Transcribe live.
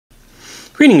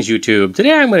Greetings YouTube.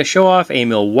 Today I'm going to show off a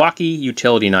Milwaukee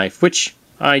utility knife, which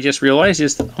I just realized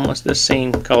is almost the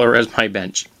same color as my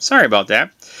bench. Sorry about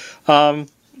that. I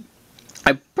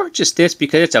purchased this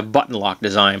because it's a button lock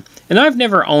design, and I've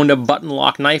never owned a button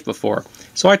lock knife before.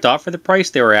 So I thought for the price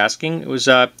they were asking, it was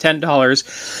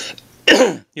 $10.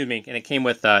 Excuse me, and it came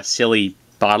with a silly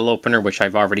bottle opener, which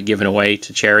I've already given away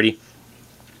to charity.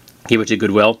 Give it to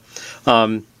Goodwill.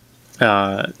 I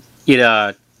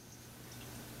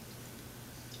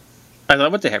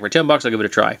thought, what the heck, for $10 I'll give it a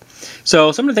try.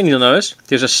 So some of the things you'll notice,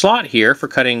 there's a slot here for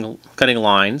cutting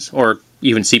lines, or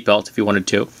even seat belts if you wanted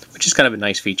to, which is kind of a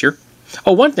nice feature.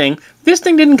 Oh, one thing, this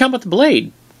thing didn't come with a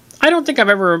blade. I don't think I've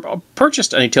ever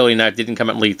purchased a utility knife that didn't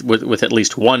come with at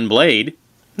least one blade.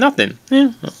 Nothing.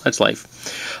 Yeah, well, that's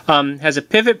life. Has a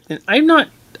pivot, and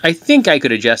I think I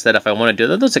could adjust that if I wanted to.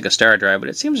 That looks like a star drive, but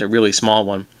it seems a really small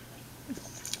one.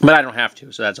 But I don't have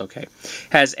to, so that's okay.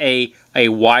 Has a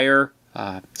wire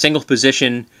single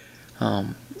position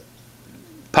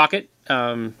pocket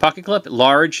clip,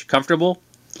 large, comfortable,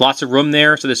 lots of room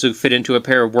there, so this will fit into a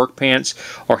pair of work pants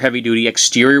or heavy-duty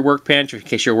exterior work pants in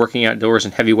case you're working outdoors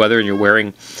in heavy weather and you're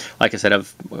wearing, like I said,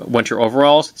 winter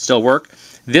overalls. Still work.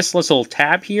 This little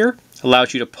tab here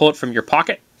allows you to pull it from your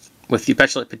pocket,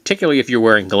 particularly if you're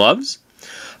wearing gloves.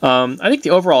 I think the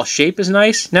overall shape is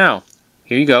nice. Now,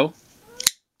 here you go,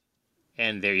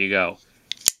 and there you go.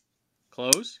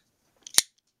 Close.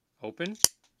 Open,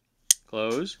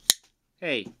 close.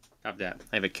 Hey, stop that.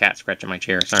 I have a cat scratching my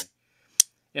chair, sorry.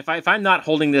 If I'm not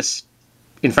holding this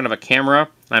in front of a camera,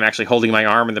 I'm actually holding my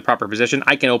arm in the proper position,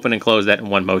 I can open and close that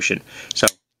in one motion. So,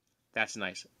 that's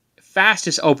nice.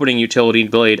 Fastest opening utility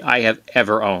blade I have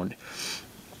ever owned.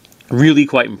 Really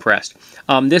quite impressed.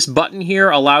 This button here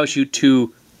allows you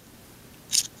to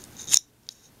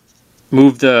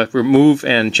remove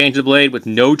and change the blade with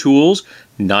no tools.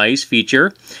 Nice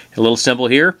feature. A little symbol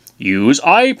here. Use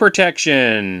eye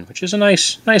protection, which is a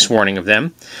nice warning of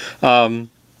them.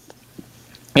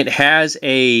 It has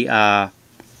a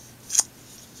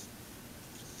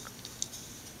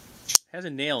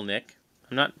nail nick.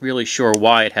 I'm not really sure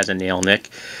why it has a nail nick.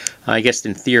 I guess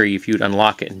in theory, if you'd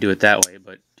unlock it and do it that way,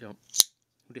 but who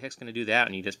the heck's going to do that?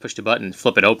 And you just push the button and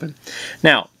flip it open.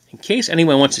 Now, in case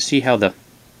anyone wants to see how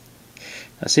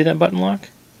see that button lock?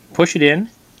 Push it in.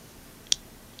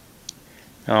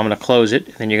 Now I'm going to close it,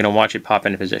 and then you're going to watch it pop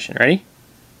into position. Ready?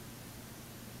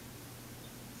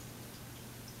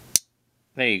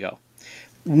 There you go.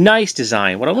 Nice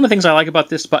design. One of the things I like about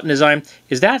this button design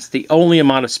is that's the only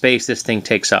amount of space this thing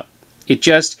takes up. It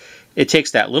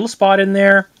takes that little spot in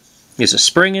there. There's a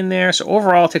spring in there, so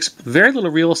overall it takes very little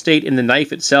real estate in the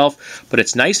knife itself, but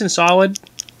it's nice and solid.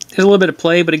 There's a little bit of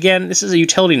play, but again, this is a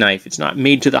utility knife. It's not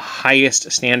made to the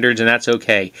highest standards, and that's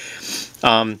okay.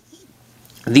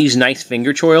 These nice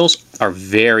finger choils are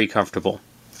very comfortable.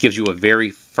 Gives you a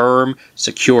very firm,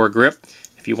 secure grip.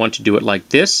 If you want to do it like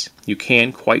this, you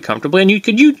can quite comfortably. And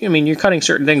you're cutting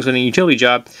certain things on a utility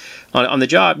job, on the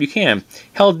job, you can.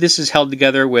 This is held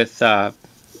together with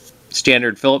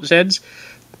standard Phillips heads.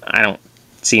 I don't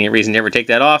see any reason to ever take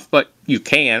that off, but you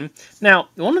can. Now,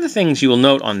 one of the things you will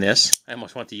note on this, I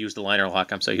almost want to use the liner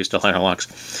lock, I'm so used to liner locks.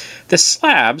 The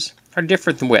slabs are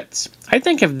different widths. I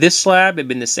think if this slab had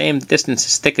been the same distance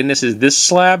as thickness as this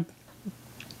slab,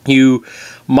 you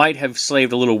might have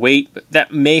slaved a little weight, but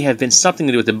that may have been something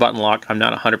to do with the button lock. I'm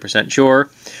not 100%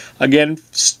 sure. Again,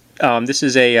 this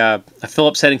is a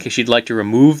Phillips head in case you'd like to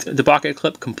remove the pocket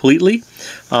clip completely.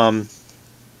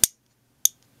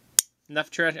 Enough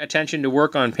attention to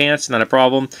work on pants, not a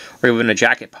problem, or even a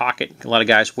jacket pocket. A lot of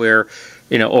guys wear,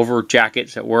 over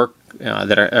jackets at work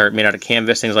that are made out of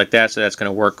canvas, things like that, so that's going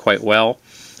to work quite well,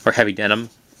 or heavy denim.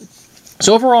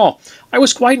 So overall, I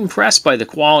was quite impressed by the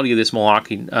quality of this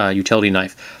Milwaukee utility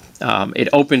knife. It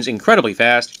opens incredibly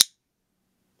fast,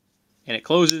 and it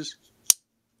closes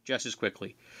just as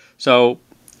quickly. So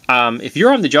if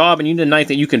you're on the job and you need a knife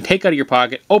that you can take out of your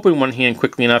pocket, open one hand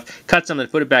quickly enough, cut something,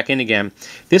 put it back in again,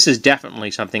 this is definitely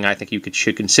something I think you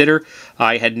should consider.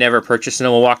 I had never purchased a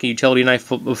Milwaukee utility knife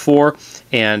before,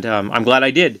 and I'm glad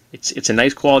I did. It's a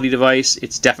nice quality device.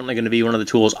 It's definitely going to be one of the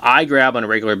tools I grab on a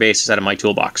regular basis out of my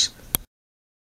toolbox.